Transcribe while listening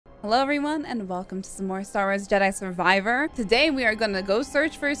Hello everyone and welcome to some more Star Wars Jedi Survivor. Today we are going to go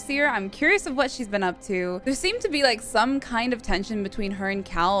search for Seer. I'm curious of what she's been up to. There seemed to be like some kind of tension between her and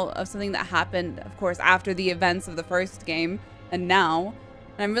Cal of something that happened, of course, after the events of the first game and now.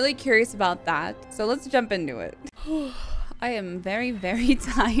 And I'm really curious about that. So let's jump into it. I am very, very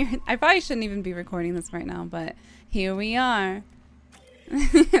tired. I probably shouldn't even be recording this right now, but here we are.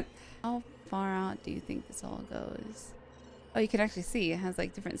 How far out do you think this all goes? Oh, you can actually see it has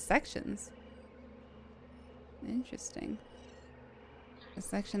like different sections. Interesting. A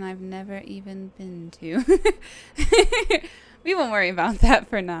section I've never even been to. We won't worry about that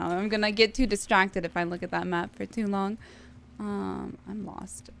for now. I'm gonna get too distracted if I look at that map for too long. I'm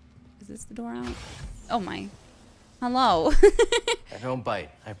lost. Is this the door out? Oh my. Hello. I don't bite,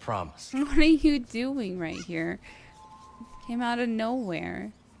 I promise. What are you doing right here? Came out of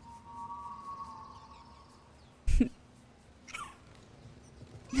nowhere.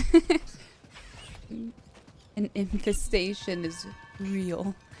 An infestation is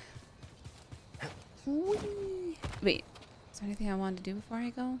real. Wait, is there anything I wanted to do before I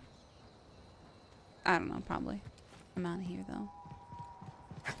go? I don't know, probably. I'm out of here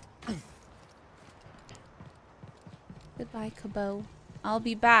though. Goodbye, Cabo. I'll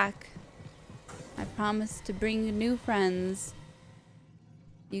be back. I promise to bring new friends.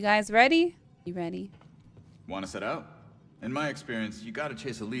 You guys ready? You ready? Want to set out? In my experience, you gotta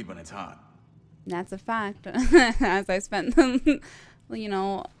chase a lead when it's hot. That's a fact. As I spent, you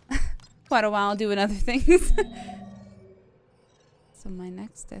know, quite a while doing other things. So my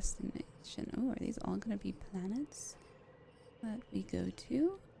next destination. Oh, are these all gonna be planets that we go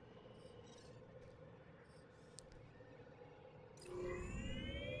to?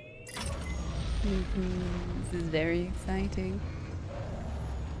 This is very exciting.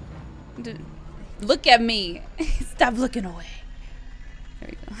 Look at me. Stop looking away. There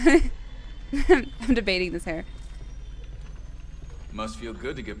we go. I'm debating this hair. Must feel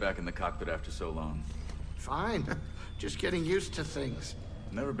good to get back in the cockpit after so long. Fine. Just getting used to things.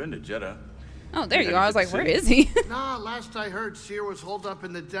 Never been to Jeddah. Oh, there you are. I was like, where is he? Nah, last I heard, Seer was holed up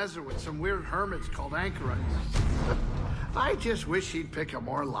in the desert with some weird hermits called anchorites. I just wish he'd pick a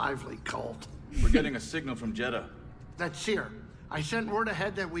more lively cult. We're getting a signal from Jeddah. That's Seer. I sent word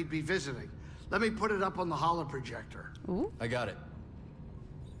ahead that we'd be visiting. Let me put it up on the holo projector. Ooh. I got it.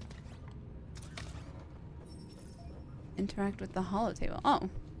 Interact with the holo table. Oh.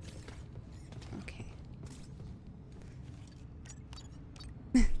 Okay.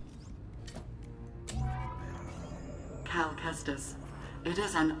 Cal Kestis, it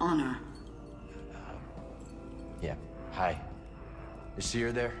is an honor. Yeah, hi. Is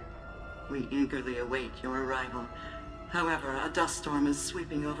Seer there? We eagerly await your arrival. However, a dust storm is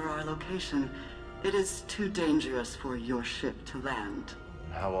sweeping over our location. It is too dangerous for your ship to land.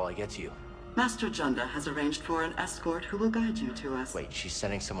 How will I get to you? Master Junda has arranged for an escort who will guide you to us. Wait, she's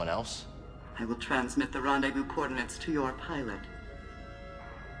sending someone else? I will transmit the rendezvous coordinates to your pilot.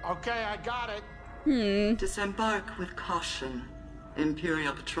 Okay, I got it. Disembark with caution.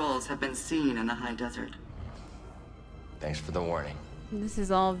 Imperial patrols have been seen in the high desert. Thanks for the warning. This is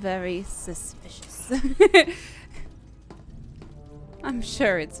all very suspicious. I'm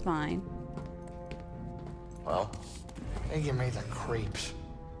sure it's fine. Well? They give me the creeps.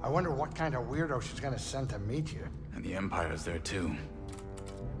 I wonder what kind of weirdo she's gonna send to meet you. And the Empire's there too.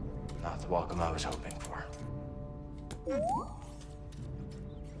 Not the welcome I was hoping for.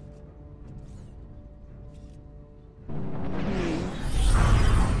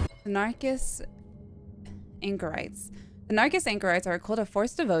 The Narcus Anchorites. The Narcus Anchorites are a cult of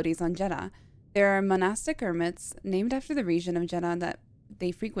Force devotees on Jeddah. They are monastic hermits named after the region of Jeddah that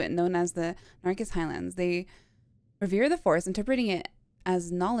they frequent, known as the Narcus Highlands. They revere the Force, interpreting it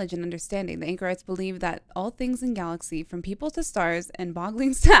as knowledge and understanding. The Anchorites believe that all things in galaxy, from people to stars and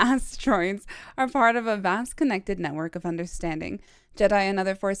bogglings to asteroids, are part of a vast connected network of understanding. Jedi and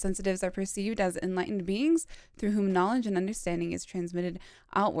other Force sensitives are perceived as enlightened beings through whom knowledge and understanding is transmitted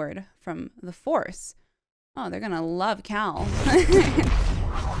outward from the Force. Oh, they're gonna love Cal.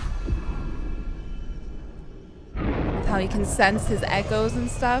 How he can sense his echoes and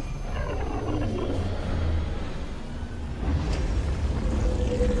stuff.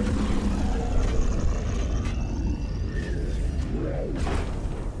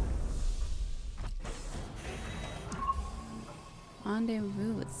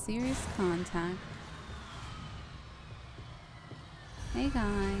 Rendezvous with serious contact. Hey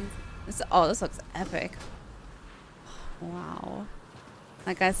guys. This looks epic. Wow.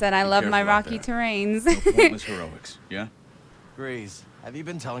 Like I said, I love my rocky terrains. No pointless heroics, yeah? Grace, have you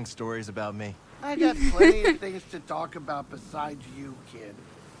been telling stories about me? I got plenty of things to talk about besides you, kid.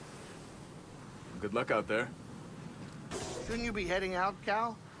 Good luck out there. Shouldn't you be heading out,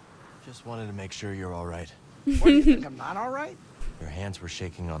 Cal? Just wanted to make sure you're all right. What, do you think I'm not all right? Your hands were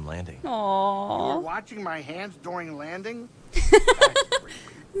shaking on landing. You were Aww. watching my hands during landing?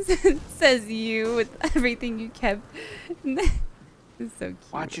 Says you with everything you kept. It's so cute.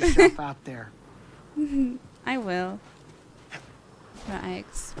 Watch yourself out there. I will. Where I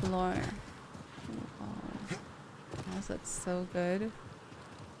explore. Oh, this looks so good.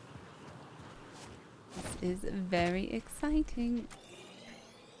 This is very exciting.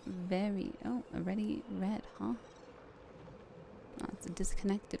 Very. Oh, already red, huh? Oh, it's a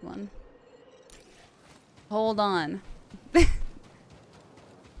disconnected one. Hold on.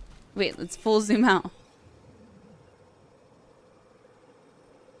 Wait, let's full zoom out.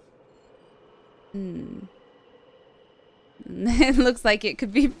 It looks like it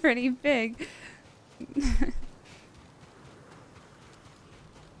could be pretty big.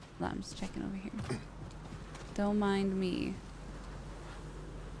 I'm just checking over here. Don't mind me.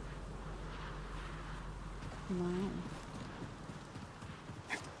 Wow.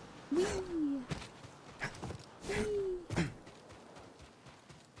 Whee!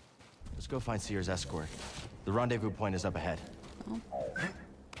 Let's go find Seer's escort. The rendezvous point is up ahead. Oh.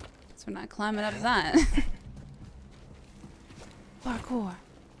 So we're not climbing up that. Parkour.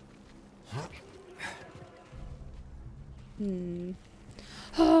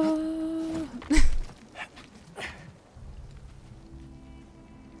 Oh.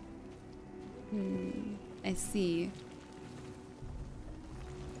 I see.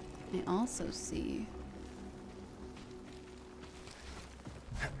 I also see.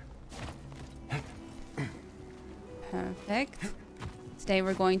 Perfect. Today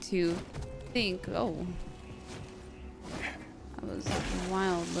we're going to think. Oh. That was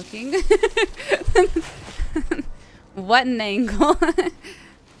wild looking. What an angle.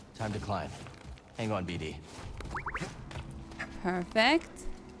 Time to climb. Hang on, BD. Perfect.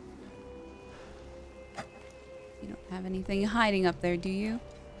 You don't have anything hiding up there, do you?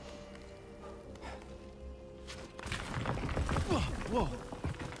 Whoa.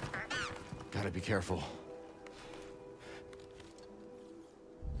 Gotta be careful.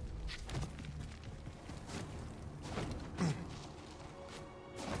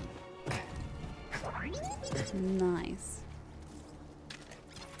 Nice.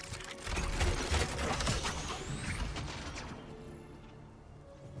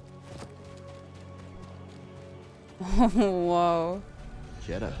 Whoa.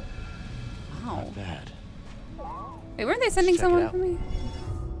 Jedi. Wow. Not bad. Wait, weren't they sending Check it someone out. for me?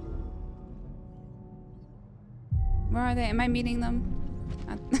 Where are they? Am I meeting them?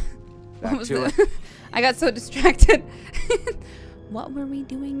 Back to it. I got so distracted. What were we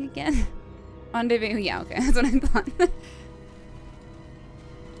doing again? Rendezvous. Yeah, okay. That's what I thought.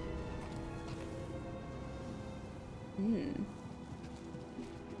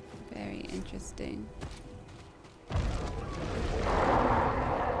 Very interesting.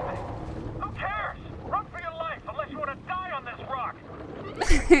 Who cares? Run for your life unless you want to die on this rock.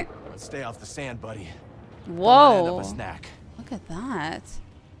 Let's stay off the sand, buddy. Whoa. End up a snack. Look at that.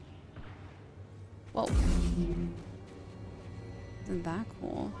 Whoa. Isn't that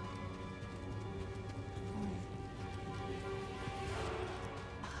cool?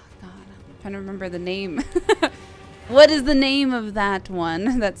 Oh, God, I'm trying to remember the name. What is the name of that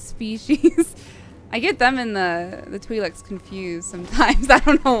one? That species? I get them and the Twi'leks confused sometimes. I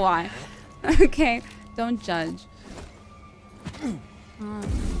don't know why. Okay, don't judge.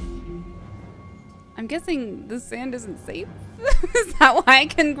 I'm guessing the sand isn't safe. Is that why I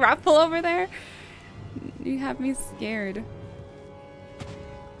can grapple over there? You have me scared.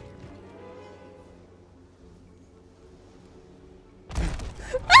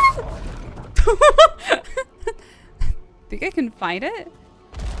 Think I can fight it?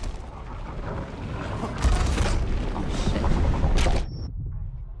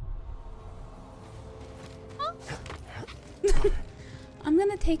 Oh shit. I'm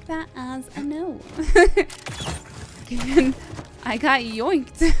gonna take that as a no. Given I got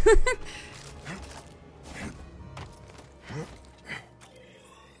yoinked.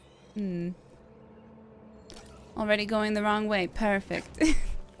 Already going the wrong way. Perfect.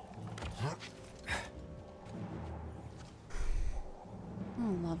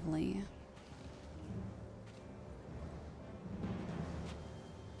 Oh, lovely.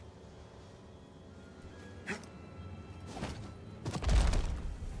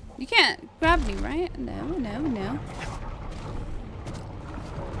 You can't grab me, right? No, no, no.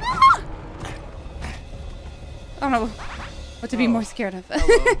 Ah! I don't know what to be more scared of.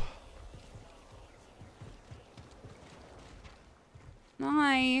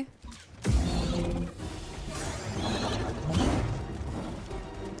 Hi.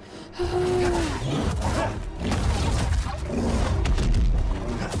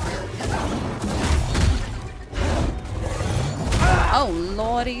 Oh,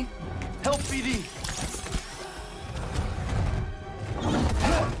 lordy. Help, BD.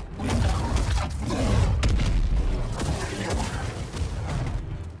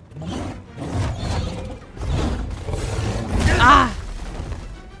 Ah!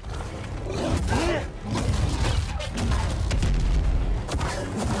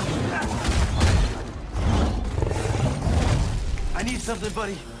 I need something,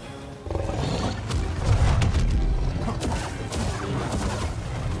 buddy.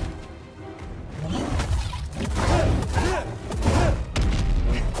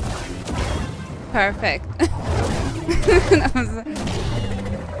 Perfect. That was...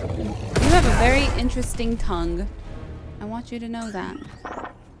 You have a very interesting tongue. I want you to know that.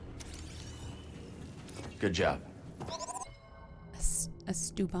 Good job. A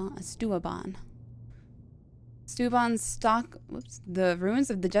Stuabon. Stuabon stalk the ruins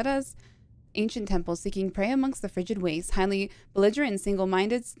of the Jedi's ancient temple, seeking prey amongst the frigid wastes. Highly belligerent and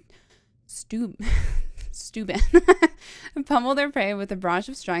single-minded Stuban pummel their prey with a barrage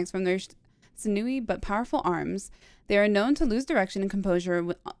of strikes from their sinewy but powerful arms. They are known to lose direction and composure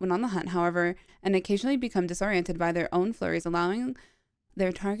when on the hunt, however, and occasionally become disoriented by their own flurries, allowing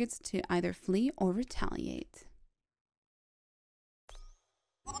their targets to either flee or retaliate.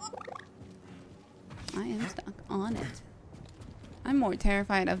 I am stuck on it. I'm more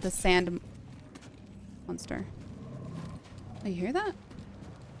terrified of the sand monster. Oh, you hear that?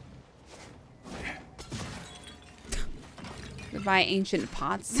 Goodbye, ancient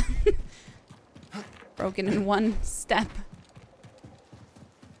pots. Broken in one step.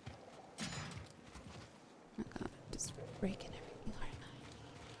 Oh god, I'm just breaking everything,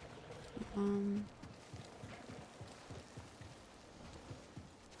 aren't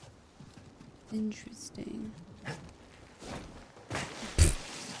I? Interesting.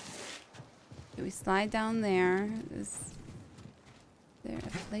 Okay, we slide down there. Is there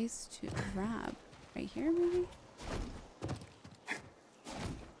a place to grab? Right here, maybe?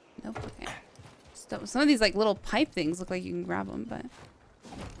 Nope, okay. Some of these like little pipe things look like you can grab them, but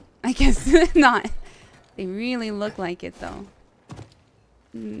I guess not. They really look like it though.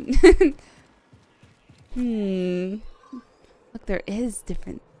 Look, there is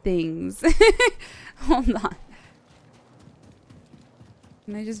different things. Hold on.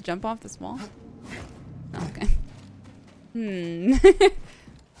 Can I just jump off this wall? Okay.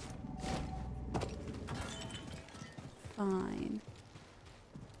 Fine.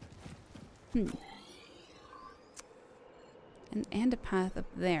 And a path up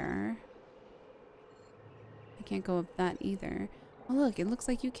there. I can't go up that either. Oh look, it looks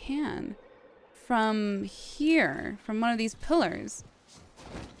like you can. From here, from one of these pillars.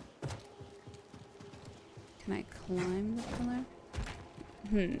 Can I climb the pillar?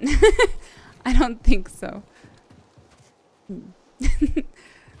 I don't think so.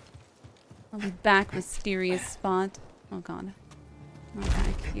 I'll be back, mysterious spot. Oh god. Not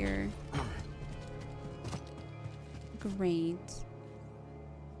back here. Great.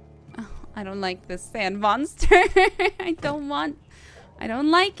 Oh, I don't like this sand monster. I don't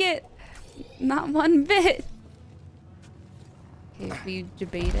like it. Not one bit. Okay, if we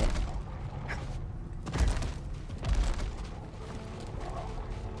debate it.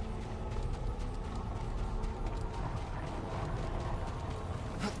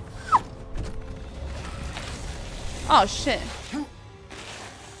 Oh shit.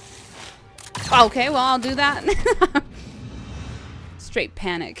 Okay, well I'll do that. Straight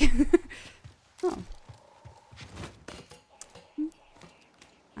panic. Oh.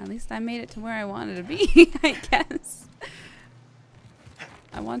 At least I made it to where I wanted to be, I guess.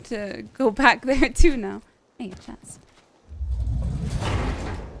 I want to go back there too now. Hey, chest.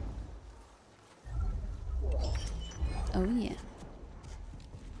 Oh yeah.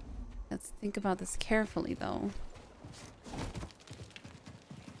 Let's think about this carefully though.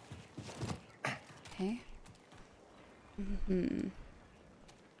 Okay.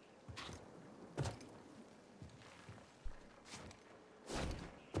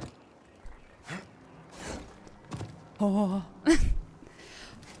 Oh.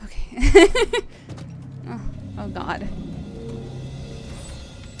 Okay. Oh god.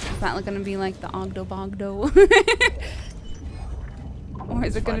 Is that gonna be like the Ogdo Bogdo? Or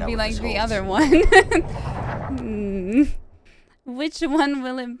is it gonna be like the other one? Which one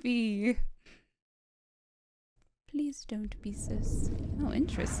will it be? Please don't be sis. Oh,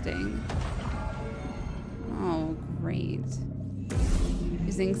 interesting. Oh, great.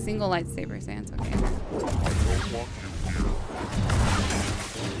 Using single lightsaber sands. Okay.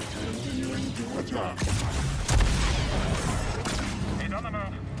 He's on the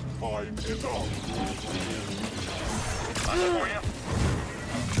move. I'm enough. That's for you.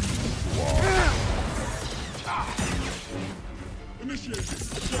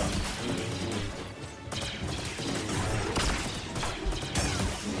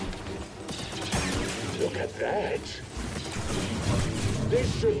 This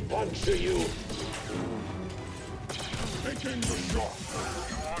should puncture you. Taking the shot.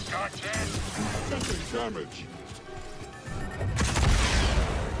 You all got that? Taking damage.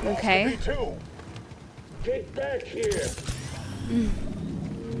 Okay. Me too. Get back here.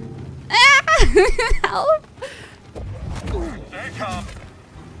 Help. Stay calm.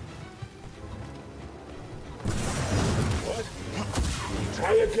 What?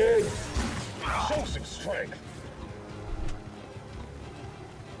 Try again. Show some strength.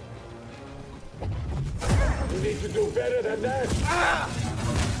 You need to do better than that.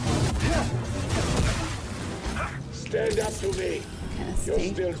 Stand up to me.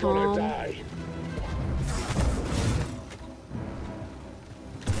 You're still gonna die.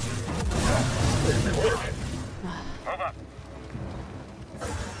 Quick. Move up.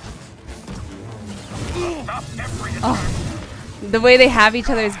 Stop every attack. Oh, the way they have each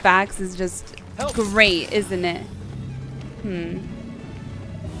other's backs is just great, isn't it?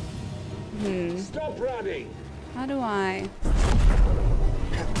 Stop running. How do I?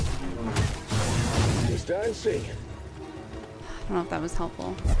 He's dancing. I don't know if that was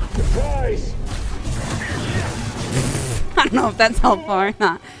helpful. Surprise! I don't know if that's helpful or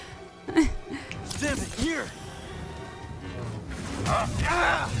not. Damn it, here!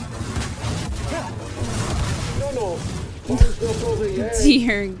 No. Bombs not over yet.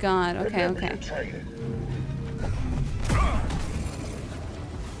 Dear God. Okay, Remember okay. your training.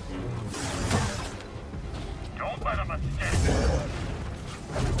 Don't let him escape.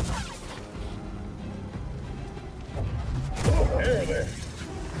 Airlift.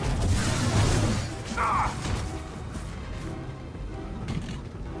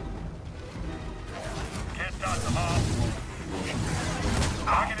 Can't dodge them all.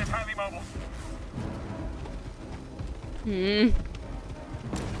 Target is highly mobile.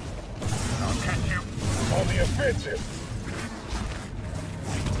 I'll catch you. On the offensive.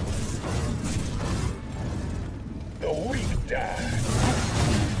 The weak die.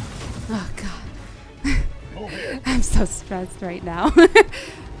 Oh God. Move in. I'm so stressed right now.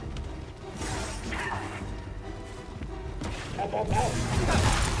 Up.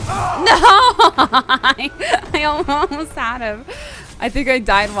 No! I almost had him. I think I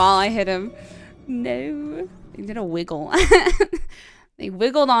died while I hit him. No. They did a wiggle. They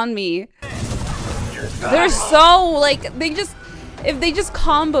wiggled on me. They're so, like, if they just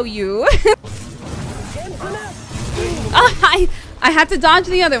combo you. I had to dodge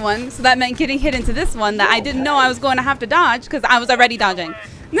the other one, so that meant getting hit into this one that I didn't know I was going to have to dodge because I was already dodging.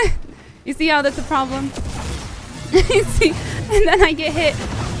 You see how that's a problem? You see? And then I get hit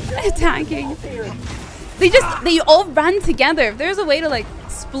attacking. They all run together. If there's a way to like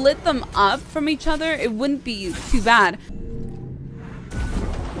split them up from each other, it wouldn't be too bad.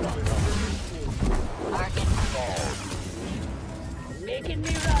 Making me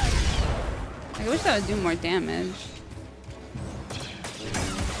run. I wish that would do more damage.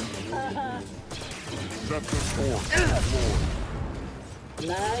 My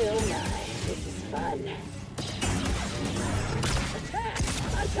oh my, this is fun.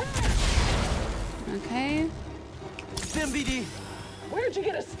 Attack! Okay. Stim BD! Where'd you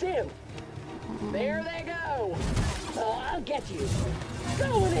get a stim? There they go. Oh, I'll get you.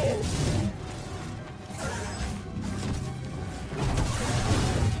 Going in.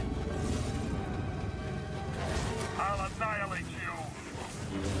 I'll annihilate you.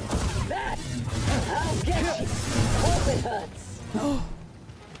 That! I'll get you. Hope it hurts. Oh.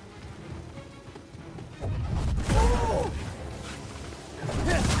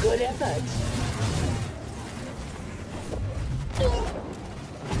 Good effort.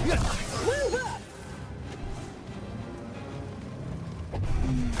 Move up.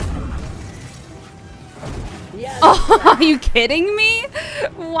 Yes. Oh, are you kidding me?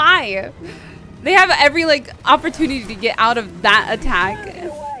 Why? They have every like opportunity to get out of that attack.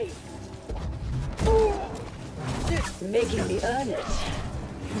 Making me earn it.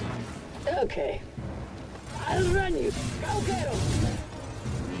 Okay. I'll run you. Go get him.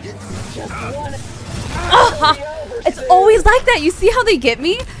 Just one. It's always like that. You see how they get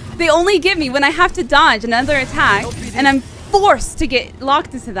me? They only get me when I have to dodge another attack, and I'm forced to get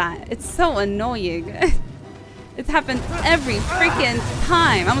locked into that. It's so annoying. It's happened every freaking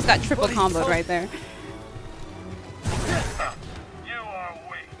time. I almost got triple comboed right there. You are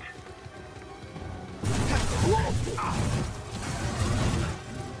weak.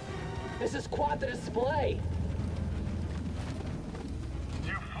 This is quite the display.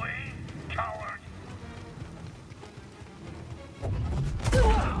 You flee, coward.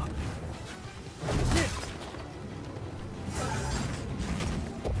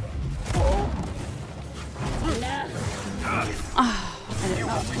 Oh, I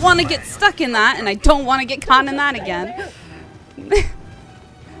want to get stuck in that, and I don't want to get caught in that again. They're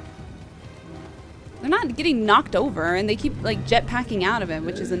not getting knocked over, and they keep like jetpacking out of it,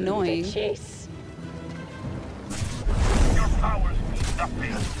 which is annoying. Chase.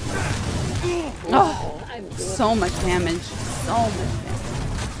 Oh, so much damage. So much damage.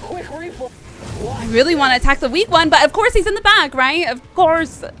 Quick refill. I really want to attack the weak one, but of course he's in the back, right? Of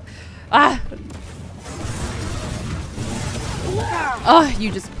course. Oh,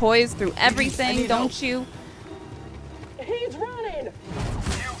 you just poise through everything, don't you? He's running. You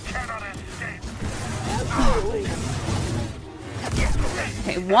cannot escape. Absolutely.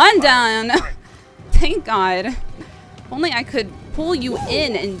 Okay, one down. Thank God. If only I could pull you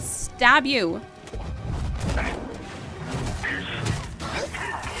in and stab you.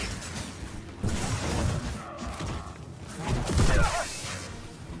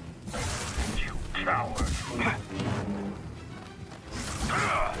 You coward.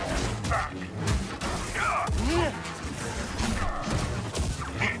 Back.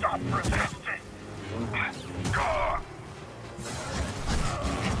 Stop resisting.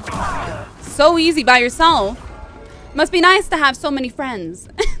 So easy by yourself. Must be nice to have so many friends.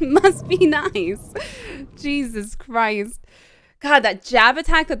 Must be nice. Jesus Christ. God, that jab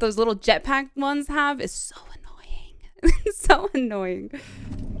attack that those little jetpack ones have is so annoying. So annoying.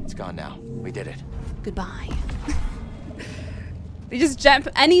 It's gone now. We did it. Goodbye. They just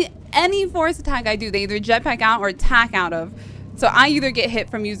any force attack I do, they either jetpack out or attack out of. So I either get hit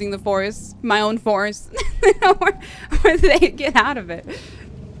from using the force, my own force, or they get out of it.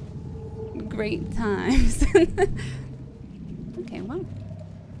 Great times. Okay, well,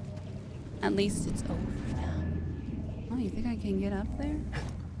 at least it's over now. Oh, you think I can get up there?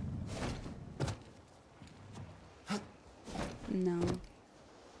 No.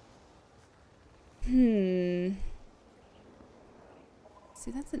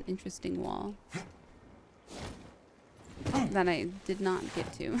 See, that's an interesting wall that I did not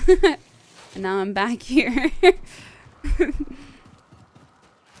get to. And now I'm back here.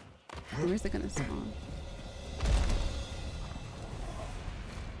 Where's it gonna spawn?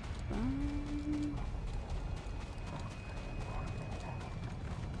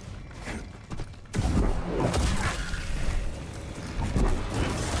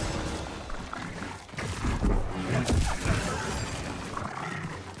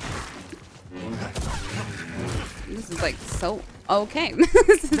 This is like so okay.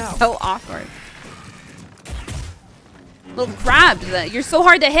 This is so awkward. Little crab, you're so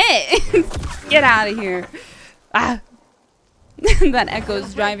hard to hit. Get out of here. Ah. That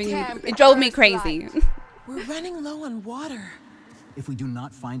echo's driving me. It drove me crazy. We're running low on water. If we do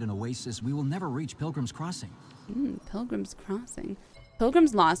not find an oasis, we will never reach Pilgrim's Crossing. Pilgrim's Crossing.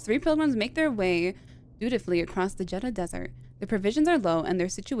 Pilgrims lost. 3 pilgrims make their way dutifully across the Jedi Desert. Their provisions are low and their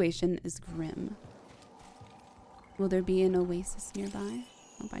situation is grim. Will there be an oasis nearby?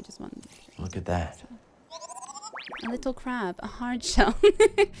 Oh, I just want to Look at that. A little crab, a hard shell.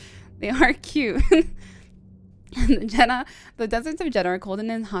 They are cute. The deserts of Jeddah are cold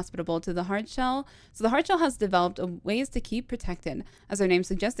and inhospitable to the hard shell. So the hard shell has developed ways to keep protected. As their name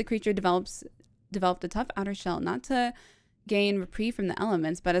suggests, the creature developed a tough outer shell, not to gain reprieve from the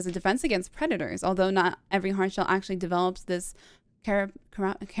elements, but as a defense against predators. Although not every hard shell actually develops this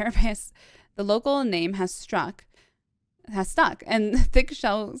carapace, the local name has stuck, and thick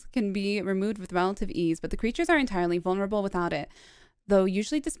shells can be removed with relative ease, but the creatures are entirely vulnerable without it. Though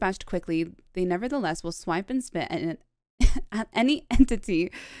usually dispatched quickly, they nevertheless will swipe and spit at any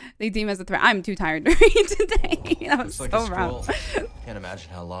entity they deem as a threat. I'm too tired to read today. That was Looks so like a rough. scroll. Can't imagine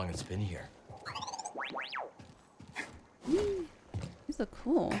how long it's been here. These look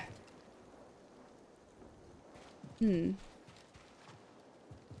cool. So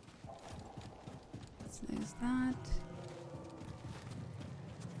there's that.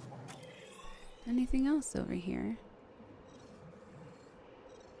 Anything else over here?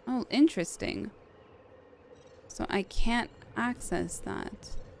 Oh, interesting. So I can't access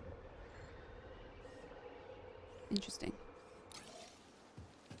that. Interesting.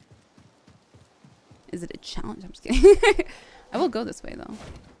 Is it a challenge? I'm just kidding. I will go this way though.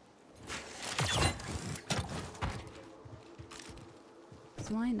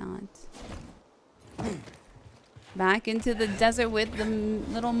 So why not? Back into the desert with the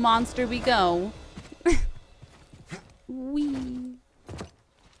little monster we go. Wee.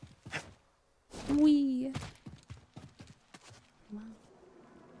 Wee. Wow.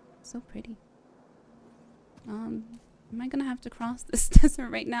 So pretty. Am I gonna have to cross this desert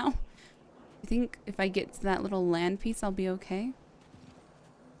right now? You think if I get to that little land piece I'll be okay?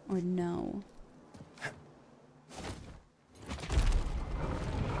 Or no?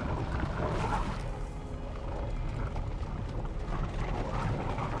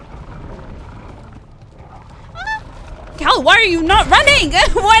 Cal, why are you not running?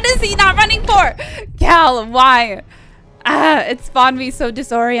 What is he not running for? Cal, why? It spawned me so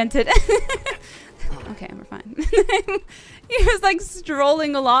disoriented. Okay, we're fine. He was like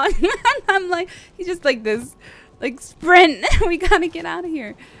strolling along. And I'm like, he's just like this, like sprint. We gotta get out of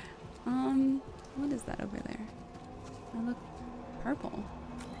here. What is that over there? That look purple.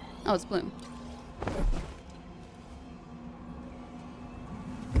 Oh, it's blue.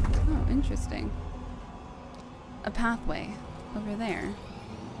 Oh, interesting. A pathway over there.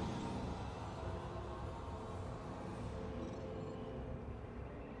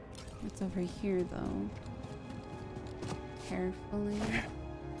 What's over here, though? Carefully. You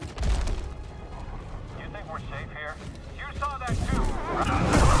think we're safe here? You saw that too.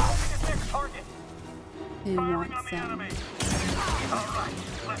 It's next target. They want some. All right,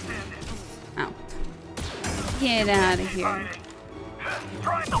 let's end it. Ow. Get out of here.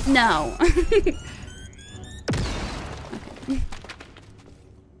 Try to No. Okay.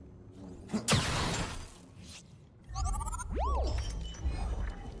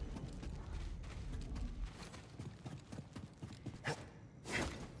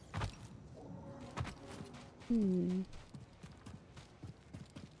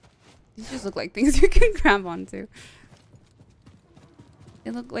 These just look like things you can grab onto.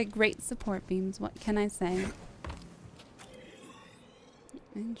 They look like great support beams. What can I say?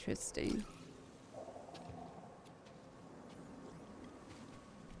 Interesting.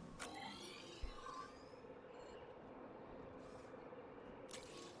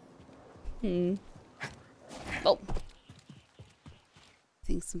 Oh.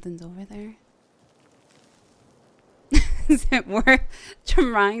 Think something's over there. Is it worth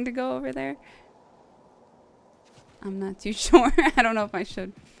trying to go over there? I'm not too sure. I don't know if I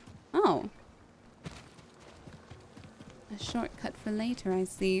should. Oh. A shortcut for later, I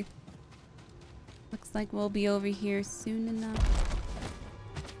see. Looks like we'll be over here soon enough.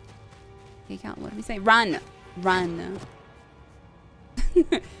 Okay, Cal, what did we say? Run! Run.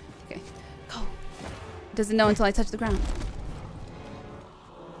 Okay, go. Doesn't know until I touch the ground.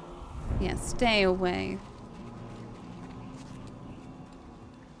 Yeah, stay away.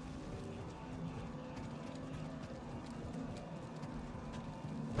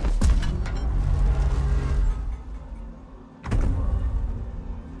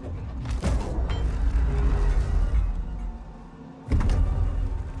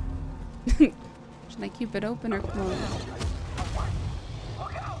 Should I keep it open or closed?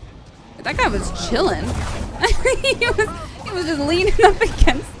 That guy was chilling. he was just leaning up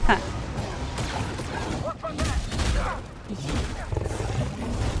against that.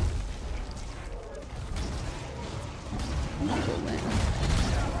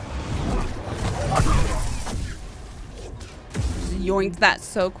 Yoinked that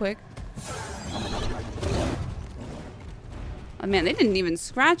so quick. Oh man, they didn't even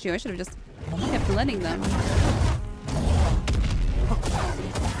scratch you. I should have just kept letting them.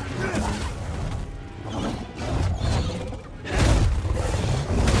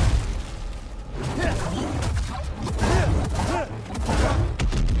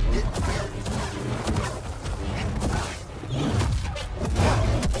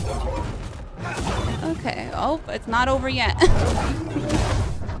 Okay. Oh, it's not over yet.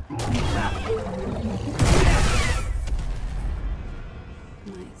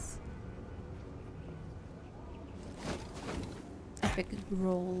 Nice. Epic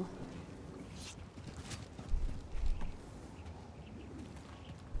roll.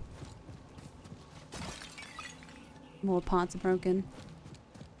 More pots broken.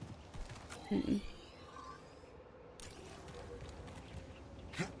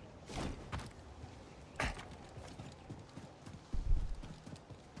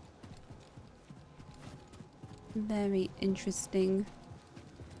 Very interesting.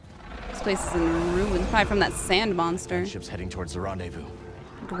 This place is in ruins, probably from that sand monster. Ship's heading towards the rendezvous.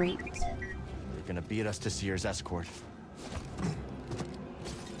 Great. They're gonna beat us to Seer's escort.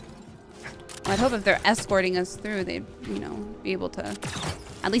 Well, I'd hope if they're escorting us through, they'd, you know, be able to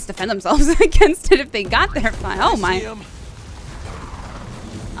at least defend themselves against it if they got there fine. Oh my.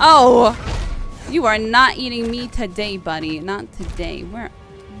 Oh, you are not eating me today, buddy. Not today.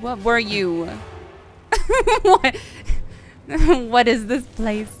 What were you? What? What is this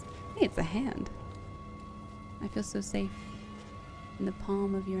place? Hey, it's a hand. I feel so safe in the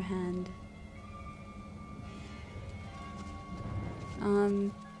palm of your hand.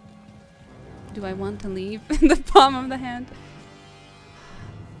 Do I want to leave in the palm of the hand?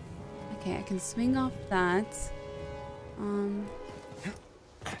 Okay, I can swing off that.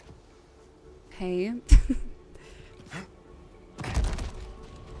 Okay.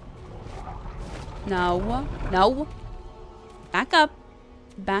 No. No. Back up.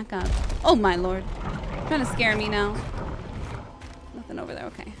 Back up. Oh my lord. Trying to scare me now. Nothing over there.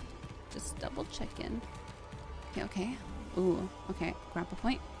 Okay. Just double check in. Okay, okay. Ooh, okay. Grapple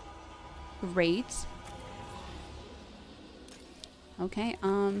point. Great. Okay,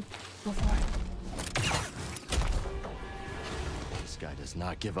 go for it. This guy does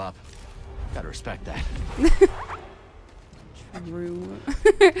not give up. Gotta respect that. True.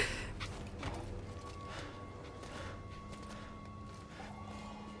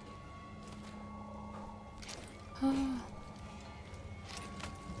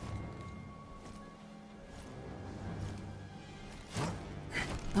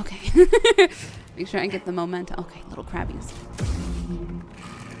 Okay. Make sure I get the momentum. Okay, little crabbies.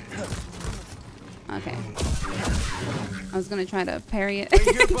 Okay. I was gonna try to parry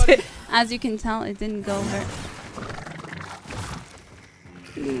it. As you can tell, it didn't go over.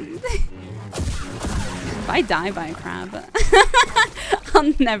 If I die by a crab,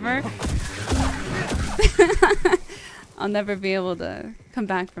 I'll never be able to come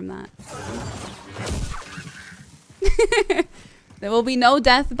back from that. There will be no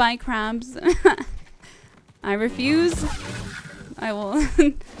death by crabs. I refuse. I will.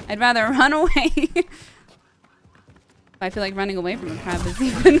 I'd rather run away. I feel like running away from a crab is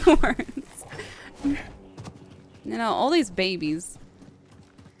even worse. You know, all these babies,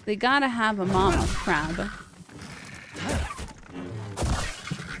 they gotta have a mama crab.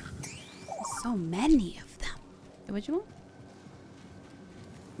 So many of them. What'd you want?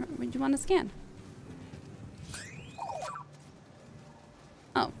 What'd you want to scan?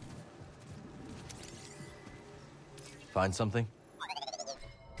 Oh. Find something?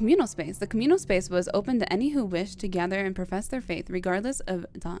 Communal space. The communal space was open to any who wished to gather and profess their faith, regardless of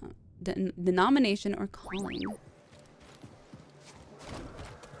denomination or calling.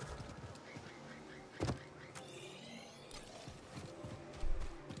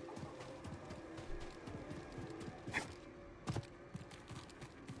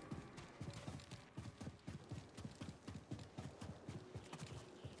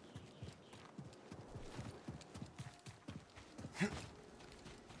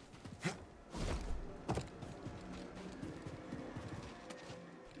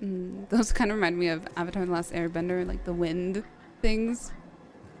 Those kind of remind me of Avatar: The Last Airbender, like the wind things.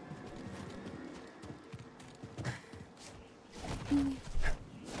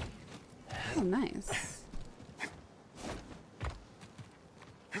 Oh, nice.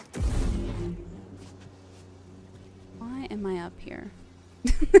 Why am I up here?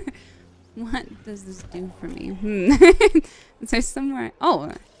 What does this do for me? Is there somewhere? Oh,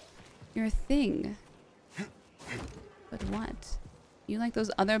 you're a thing. But what? You like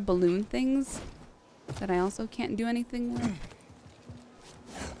those other balloon things that I also can't do anything with?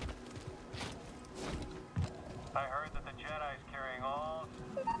 I heard that the Jedi's carrying all...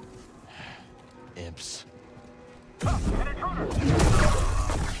 Imps. An intruder!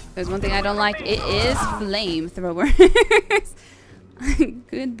 There's one thing I don't like. It is flamethrowers.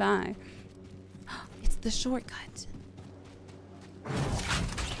 Goodbye. It's the shortcut.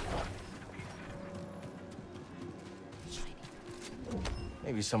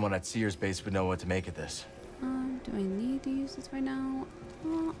 Maybe someone at Seer's base would know what to make of this. Do I need to use this right now?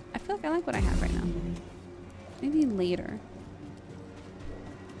 I feel like I like what I have right now. Maybe later.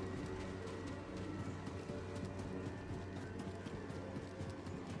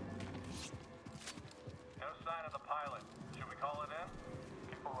 No sign of the pilot. Should we call it in?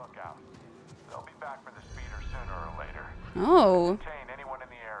 Keep a lookout. They'll be back for the speeder sooner or later. Oh. Contain anyone in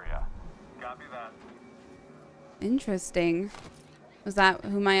the area. Copy that. Interesting. Was that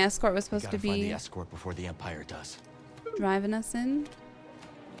who my escort was supposed to be? Find the escort before the Empire does. Driving us in.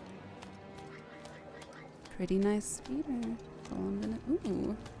 Pretty nice speeder. That's all I'm gonna.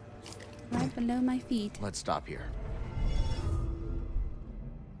 Ooh. Right below my feet. Let's stop here.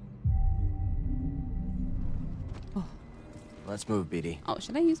 Oh. Let's move, BD. Oh,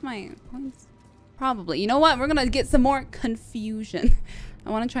 should I use my points? Probably. You know what? We're gonna get some more confusion.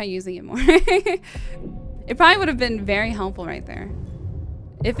 I want to try using it more. It probably would have been very helpful right there.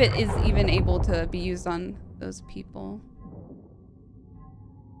 If it is even able to be used on those people.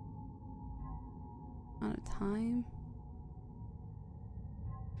 Out of time.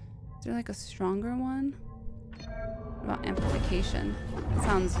 Is there like a stronger one? What about amplification? That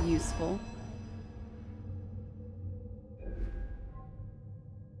sounds useful.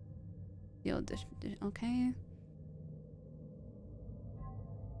 Field dish, okay.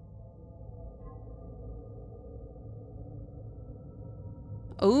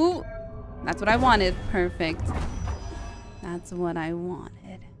 Oh, that's what I wanted. Perfect. That's what I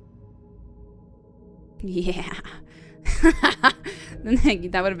wanted. Yeah.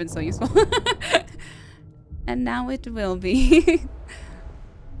 That would have been so useful. And now it will be.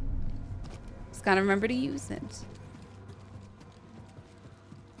 Just gotta remember to use it.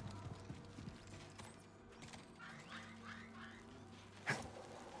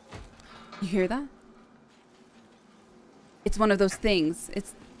 You hear that? It's one of those things.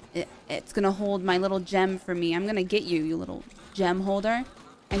 It's gonna hold my little gem for me. I'm gonna get you, you little gem holder.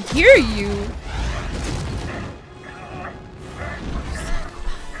 I hear you.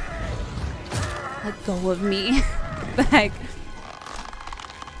 Let go of me. What the heck?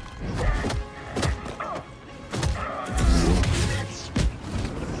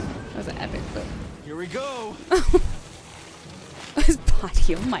 That was an epic clip. Here we go. His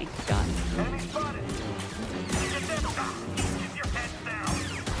body, oh my god.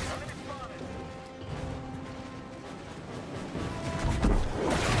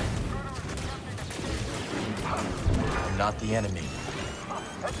 I'm not the enemy.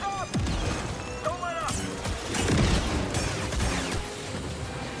 Don't let up.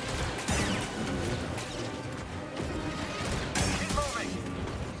 Keep moving.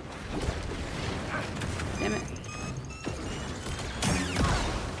 Damn it.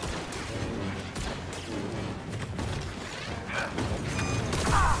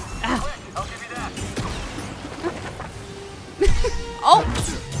 Ah. I'll give you that. Oh!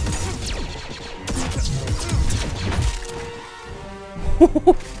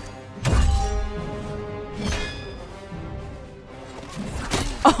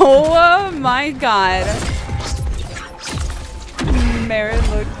 Oh my god. Merrin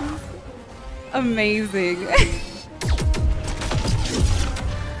looks amazing.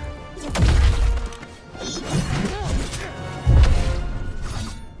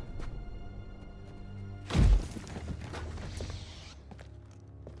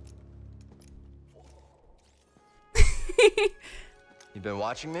 You been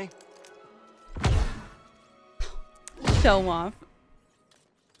watching me? Show off.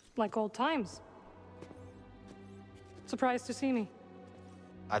 Like old times. Surprised to see me.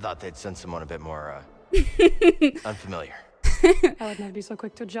 I thought they'd send someone a bit more, unfamiliar. I would not be so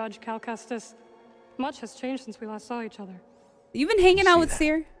quick to judge, Cal Kestis. Much has changed since we last saw each other. You been hanging out with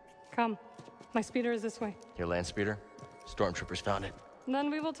Seer? Come. My speeder is this way. Your land speeder? Stormtroopers found it. Then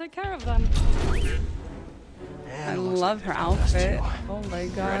we will take care of them. I love her outfit. Oh my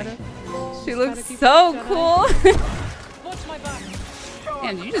god. She looks Gotta keep so Jedi. cool. Watch my back.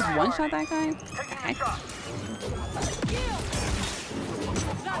 Man, did you just one-shot that guy? Heck.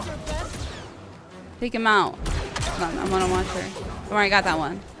 That's your best. Take him out. Hold on, I want to watch her. Don't worry, I got that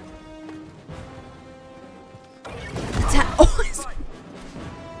one. Oh,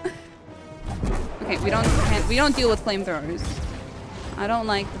 okay, we don't deal with flamethrowers. I don't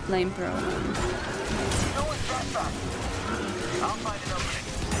like the flamethrower.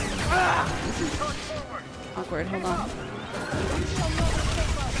 This is awkward. Hold on.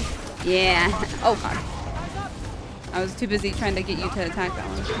 Yeah. Oh god. I was too busy trying to get you to attack that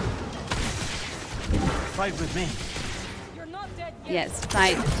one. Fight with me. You're not dead yet. Yes,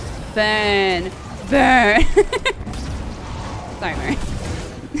 fight. Burn. Burn. Sorry, Mary.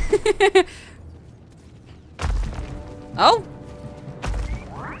 Oh.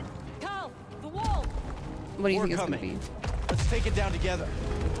 Cal, the wall. What do you think it's gonna be? Let's take it down together.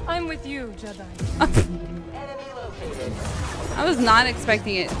 I'm with you, Jedi. I was not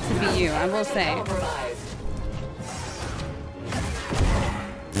expecting it to be you, I will say.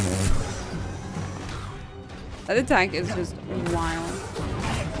 That attack is just wild.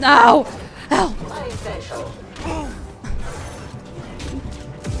 No! Help!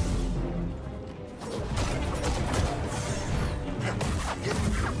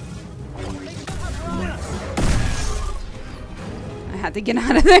 I had to get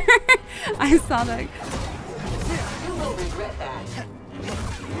out of there. I saw that. You will regret that.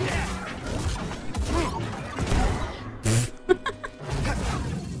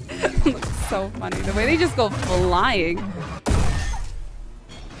 Looks so funny. The way they just go flying.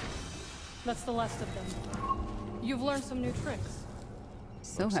 That's the last of them. You've learned some new tricks.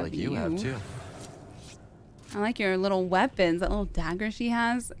 So Looks happy like you have too. I like your little weapons. That little dagger she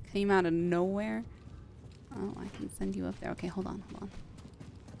has came out of nowhere. Oh, I can send you up there. Okay, hold on, hold on.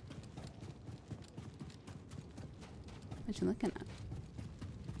 What you looking at?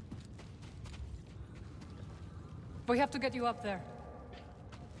 We have to get you up there.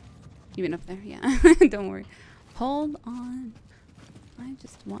 You been up there? Yeah. Don't worry. Hold on. I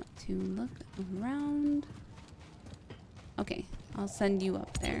just want to look around. Okay, I'll send you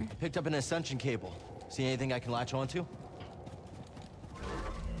up there. Picked up an ascension cable. See anything I can latch onto?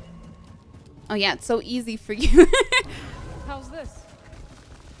 Oh yeah, it's so easy for you. How's this?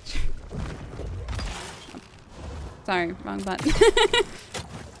 Sorry, wrong button.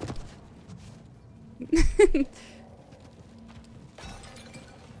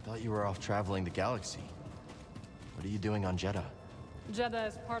 Thought you were off traveling the galaxy. What are you doing on Jeddah? Jeddah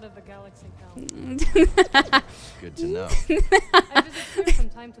is part of the galaxy, pal. Good to know. I visit here from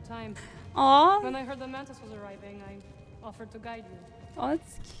time to time. Aww. When I heard the Mantis was arriving, I offered to guide you. Oh,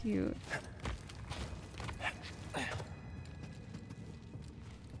 that's cute.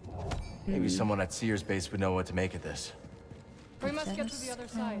 Maybe someone at Seer's base would know what to make of this. We must get to the other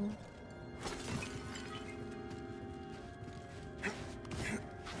side.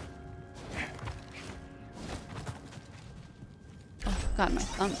 Oh god, my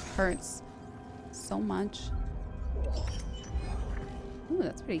thumb hurts so much. Ooh,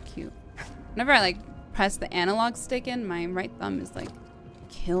 that's pretty cute. Whenever I like press the analog stick in, my right thumb is like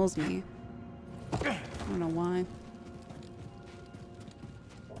kills me. I don't know why.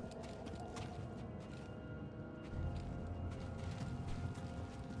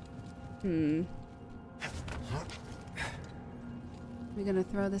 We're gonna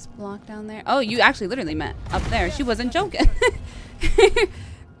throw this block down there. Oh, you actually literally meant up there. She wasn't joking.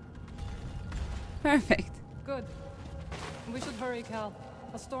 Perfect. Good. We should hurry, Cal.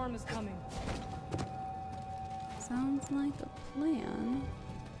 A storm is coming. Sounds like a plan.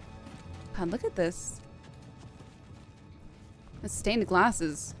 God, look at this. The stained glass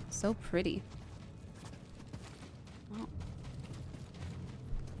is so pretty. Wow.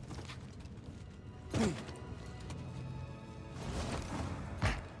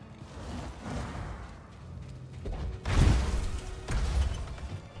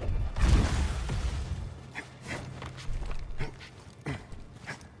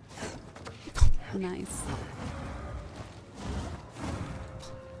 Nice.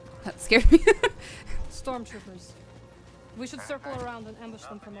 That scared me. Stormtroopers. We should circle around and ambush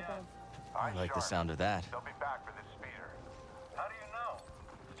them from above. I like the sound of that. They'll be back for this speeder. How do you know?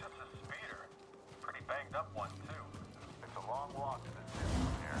 It's just a speeder. Pretty banged up one, too. It's a long walk to the city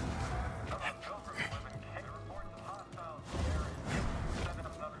from here. Some of the pilgrims live in cave. Reports of hostiles in the area. Sending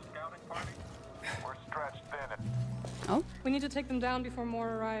up another scouting party? We're stretched thin. Oh? We need to take them down before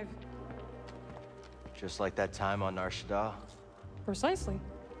more arrive. Just like that time on Nar Shaddaa. Precisely.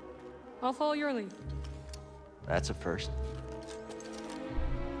 I'll follow your lead. That's a first.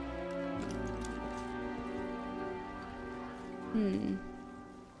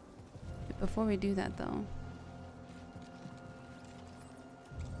 Before we do that, though,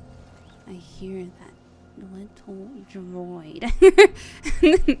 I hear that little droid. I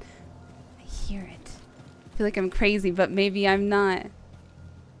hear it. I feel like I'm crazy, but maybe I'm not. I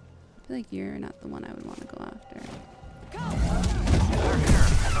feel like you're not the one I would want to go after. They're here.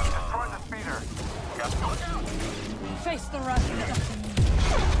 Destroy the speeder. Face the rush.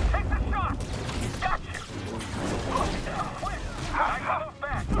 Take the shot. Got you. Quinn, I move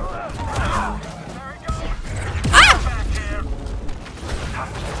back. There he goes. Back here.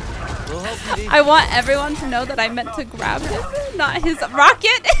 We'll help you. I want everyone to know that I meant to grab him, not his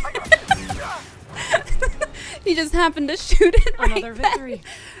rocket. He just happened to shoot it right Another victory.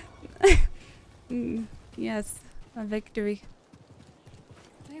 Yes, a victory.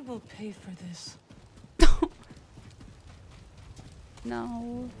 They will pay for this.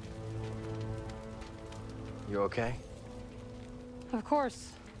 No. You okay? Of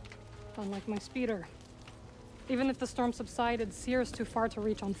course. Unlike my speeder. Even if the storm subsided, Seer is too far to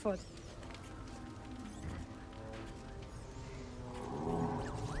reach on foot.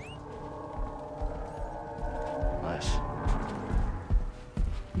 Nice.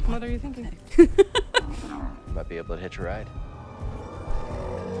 What are you thinking? You might be able to hitch a ride.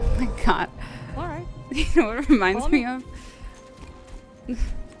 Oh my god. Alright. You know what it reminds Follow me me. of?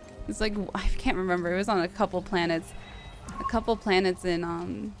 It's like, I can't remember. It was on a couple planets. A couple planets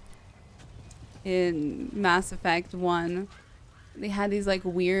in Mass Effect 1. They had these like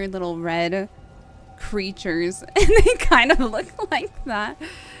weird little red creatures and they kind of look like that.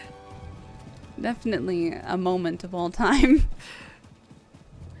 Definitely a moment of all time.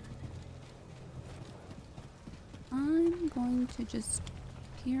 I'm going to just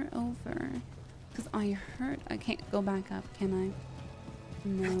peer over because I can't go back up, can I?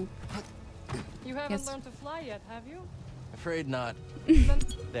 No. You haven't Yes. learned to fly yet, have you? Afraid not. Then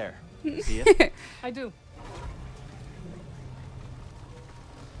There. See it? I do.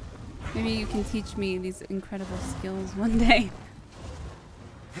 Maybe you can teach me these incredible skills one day.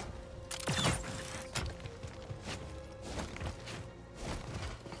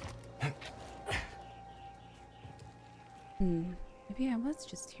 Maybe I was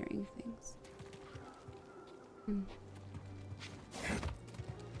just hearing things.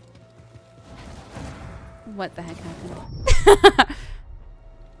 What the heck happened?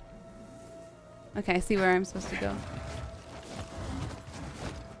 Okay, I see where I'm supposed to go.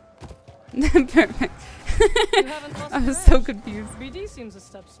 Perfect. I was so confused. BD seems a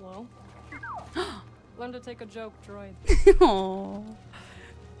step slow. Learn to take a joke, droid. Aww.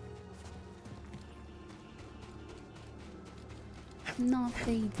 Not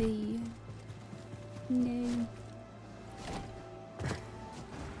BD. No.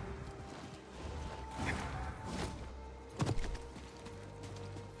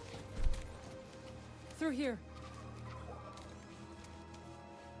 Through here.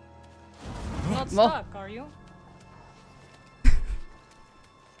 Not stuck, are you?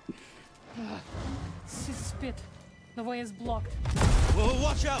 Spit. The way is blocked. Whoa,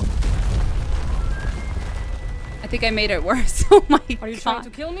 watch out! I think I made it worse. Oh my god. Are you trying to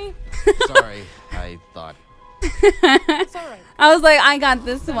kill me? Sorry, I thought. It's alright. I was like, I got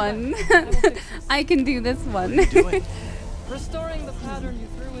this one. I can do this one. What are you doing? Restoring the pattern you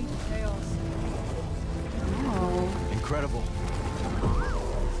threw into chaos. Oh. Incredible.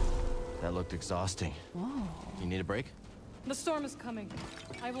 That looked exhausting. Whoa. You need a break? The storm is coming.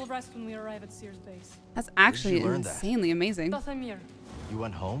 I will rest when we arrive at Seer's base. That's actually you learn that? insanely amazing. Dathamir. You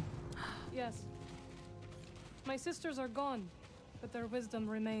went home? Yes. My sisters are gone, but their wisdom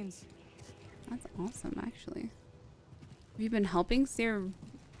remains. That's awesome, actually. Have you been helping Seer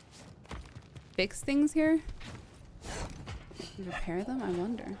fix things here? Repair them? I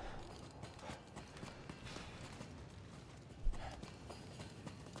wonder.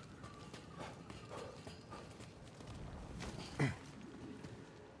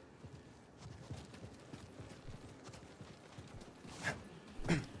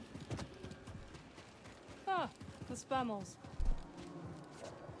 Ah, the spammels.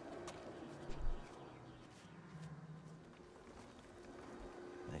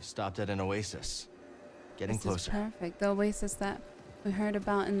 They stopped at an oasis. Getting This closer. is perfect. The oasis that we heard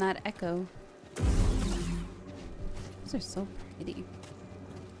about in that echo. Those are so pretty.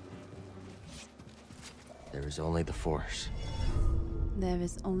 There is only the Force. There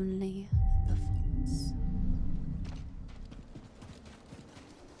is only the Force.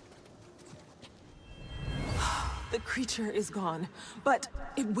 The creature is gone, but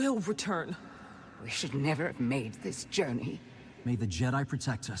it will return. We should never have made this journey. May the Jedi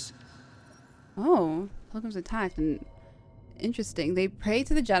protect us. Oh, Pilgrim's attacked, and interesting. They pray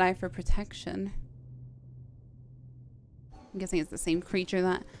to the Jedi for protection. I'm guessing it's the same creature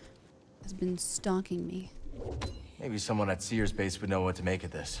that has been stalking me. Maybe someone at Seer's base would know what to make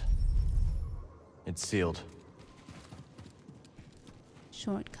of this. It's sealed.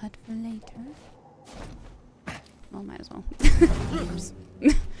 Shortcut for later. Well, might as well.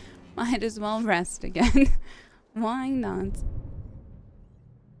 Might as well rest again. Why not?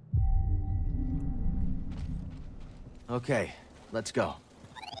 Okay, let's go.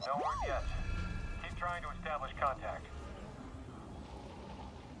 No word yet. Keep trying to establish contact.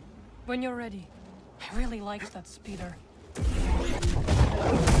 When you're ready. I really liked that speeder.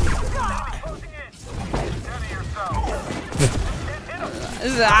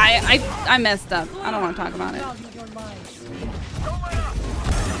 I messed up. I don't want to talk about it.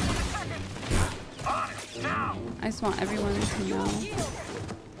 I just want everyone to know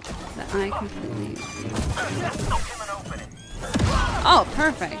that I completely... Oh,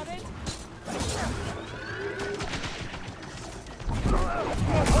 perfect.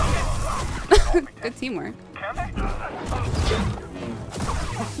 Good teamwork.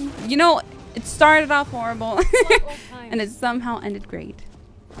 You know, it started off horrible and it somehow ended great.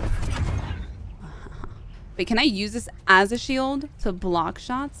 Wait, can I use this as a shield to block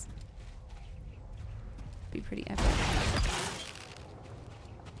shots? Be pretty epic.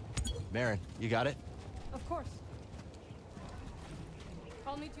 Merrin, you got it? Of course.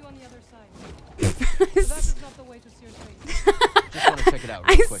 I'll meet you on the other side. That is not the way to Seer's base. Just want to check it out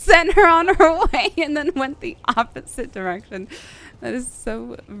real quick. I sent her on her way and then went the opposite direction. That is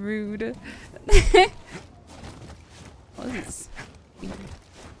so rude. What is this?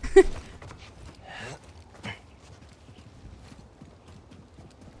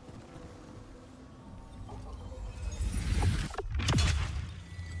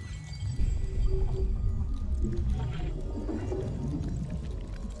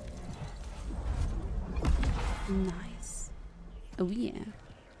 Nice. Oh yeah.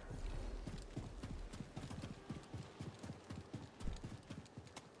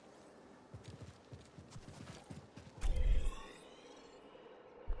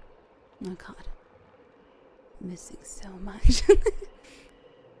 Oh god. I'm missing so much.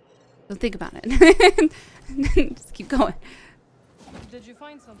 Don't think about it. Just keep going. Did you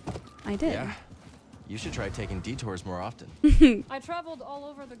find something? I did. Yeah. You should try taking detours more often. I traveled all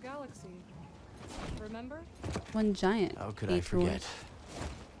over the galaxy. Remember? One giant. How could detour. I forget?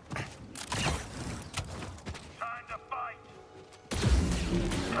 Time to fight.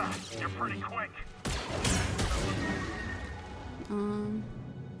 You're pretty quick.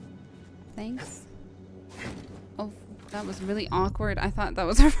 Thanks. Oh, that was really awkward. I thought that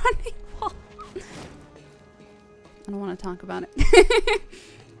was a running wall. I don't want to talk about it.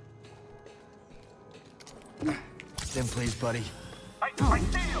 Stim, please, buddy.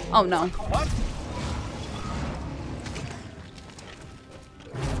 Oh no. What?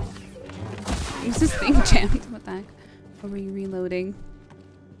 Is this thing jammed? What the heck? Or were you reloading?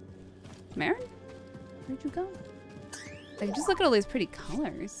 Merrin? Where'd you go? Like, just look at all these pretty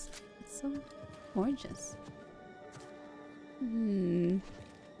colors. It's so gorgeous.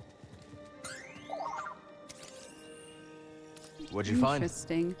 What'd you find?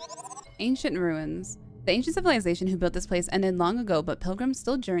 Interesting. Ancient ruins. The ancient civilization who built this place ended long ago, but pilgrims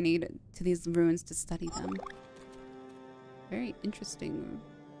still journeyed to these ruins to study them. Very interesting.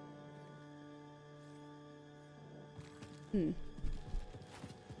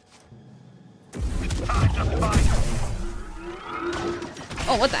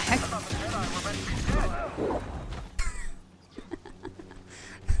 Oh, what the heck?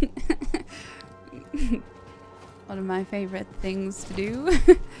 One of my favorite things to do.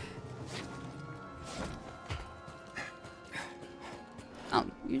 Oh,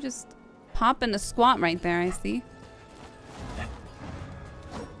 you just pop in a squat right there, I see.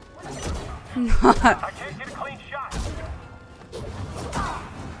 I can't get a clean shot.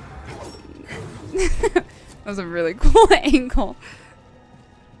 That was a really cool angle.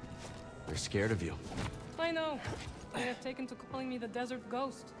 They're scared of you. I know. They have taken to calling me the Desert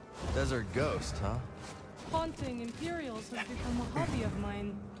Ghost. Desert ghost, huh? Haunting Imperials has become a hobby of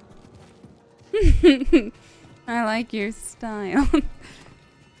mine. I like your style.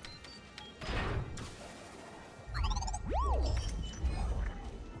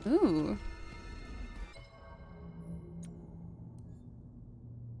 Ooh.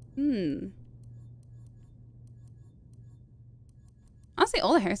 Honestly,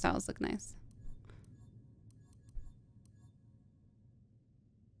 all the hairstyles look nice.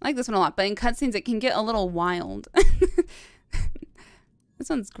 I like this one a lot, but in cutscenes it can get a little wild. This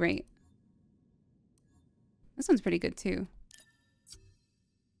one's great. This one's pretty good too.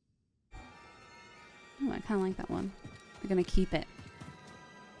 Ooh, I kind of like that one. We're gonna keep it.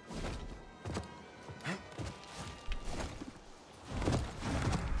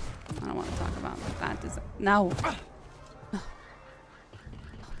 I don't want to talk about that design. No.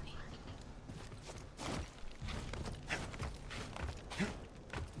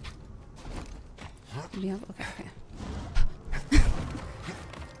 Yeah, okay, okay.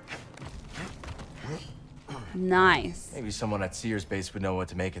 Nice. Maybe someone at Seer's base would know what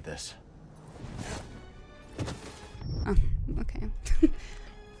to make of this. Oh, okay.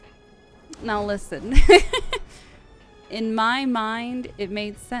 Now listen. In my mind, it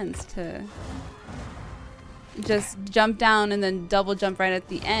made sense to just jump down and then double jump right at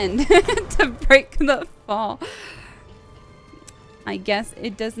the end to break the fall. I guess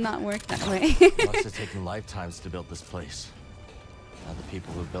it does not work that way. Must have taken lifetimes to build this place. Now the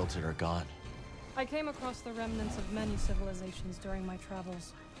people who built it are gone. I came across the remnants of many civilizations during my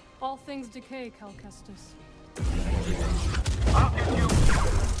travels. All things decay, Cal Kestis. I'll get you.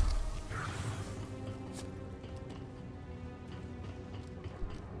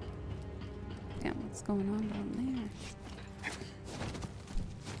 Yeah, what's going on down there?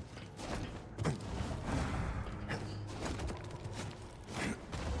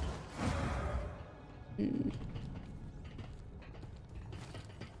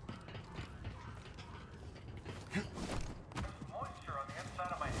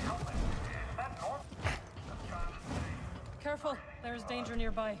 Careful, there's danger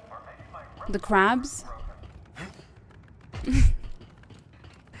nearby. The crabs?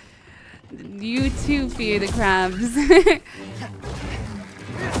 You too fear the crabs.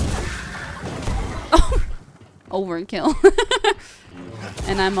 Oh, overkill.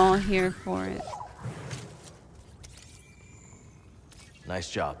 And I'm all here for it. Nice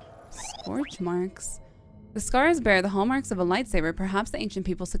job. Scorch marks. The scars bear the hallmarks of a lightsaber. Perhaps the ancient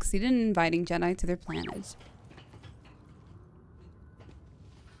people succeeded in inviting Jedi to their planet.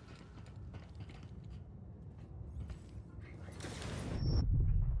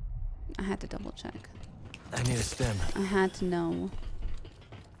 I had to double check. I need a stim. I had to know.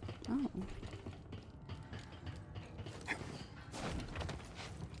 Oh.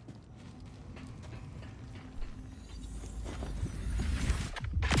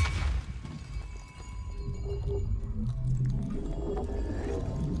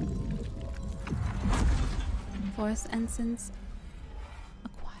 Force ensigns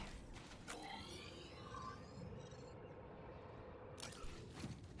acquired.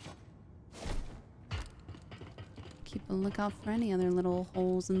 Keep a lookout for any other little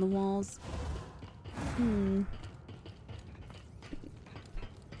holes in the walls.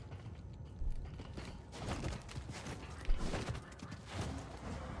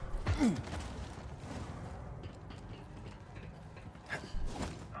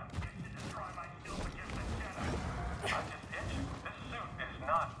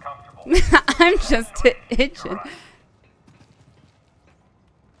 I'm just itching.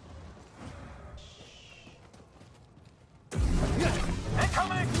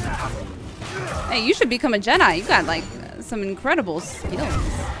 Hey, you should become a Jedi. You got like some incredible skills.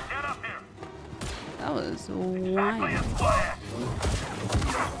 That was wild.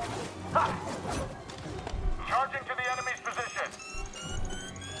 Charging to the enemy's position.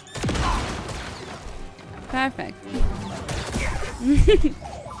 Perfect.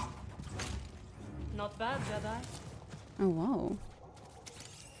 Not bad, Jedi. Oh, whoa.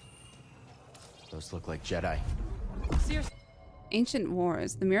 Those look like Jedi. Seriously. Ancient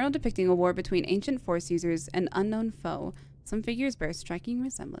Wars. The mural depicting a war between ancient Force users and unknown foe. Some figures bear striking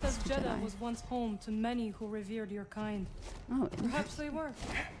resemblance to Jedi Jedi. was once home to many who revered your kind. Oh, Perhaps they were.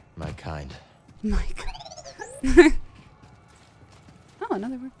 My kind. My God. Oh,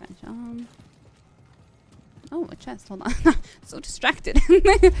 another workbench. Oh, a chest. Hold on. So distracted.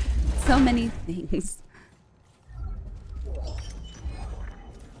 So many things.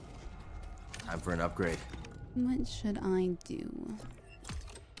 Time for an upgrade. What should I do?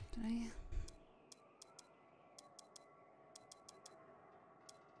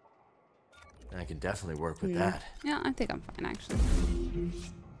 Did I can definitely work with that. Yeah, I think I'm fine, actually.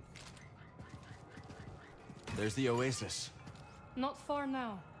 There's the oasis. Not far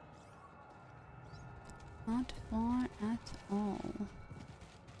now. Not far at all.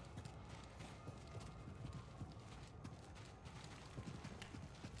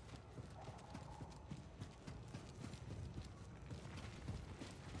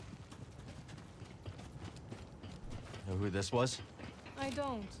 Know who this was? I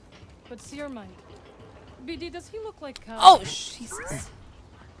don't. But Seer might. BD, does he look like Cal? Oh, Jesus.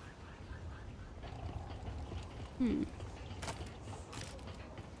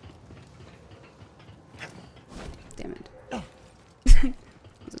 Damn it. I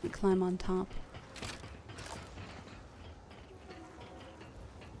was gonna climb on top.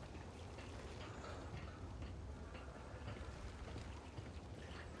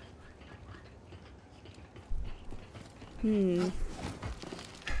 You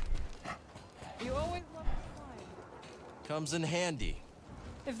always love to climb. Comes in handy.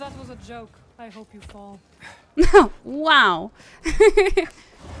 If that was a joke, I hope you fall. Wow.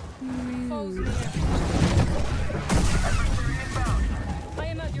 Foes near. I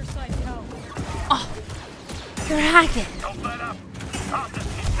am at your side, Cal. Oh, they're hacking. Don't let up. I'll just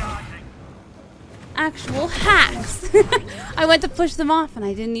keep dodging. Actual hacks. I went to push them off and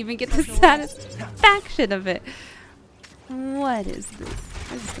I didn't even get the satisfaction of it. What is this?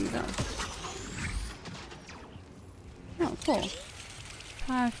 Where's this gonna go? Oh, cool.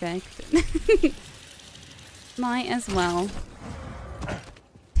 Perfect. Might as well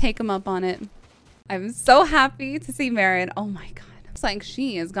take him up on it. I'm so happy to see Merrin. Oh my god. It's like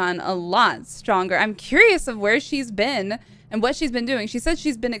she has gotten a lot stronger. I'm curious of where she's been and what she's been doing. She said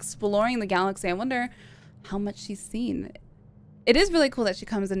she's been exploring the galaxy. I wonder how much she's seen. It is really cool that she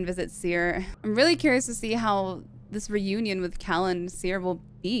comes and visits Seer. I'm really curious to see how this reunion with Cal and Seer will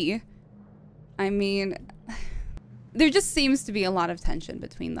be. I mean, there just seems to be a lot of tension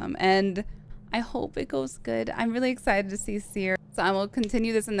between them, and I hope it goes good. I'm really excited to see Seer. So I will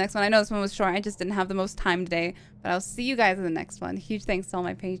continue this in the next one. I know this one was short. I just didn't have the most time today, but I'll see you guys in the next one. Huge thanks to all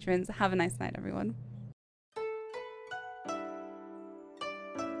my patrons. Have a nice night, everyone.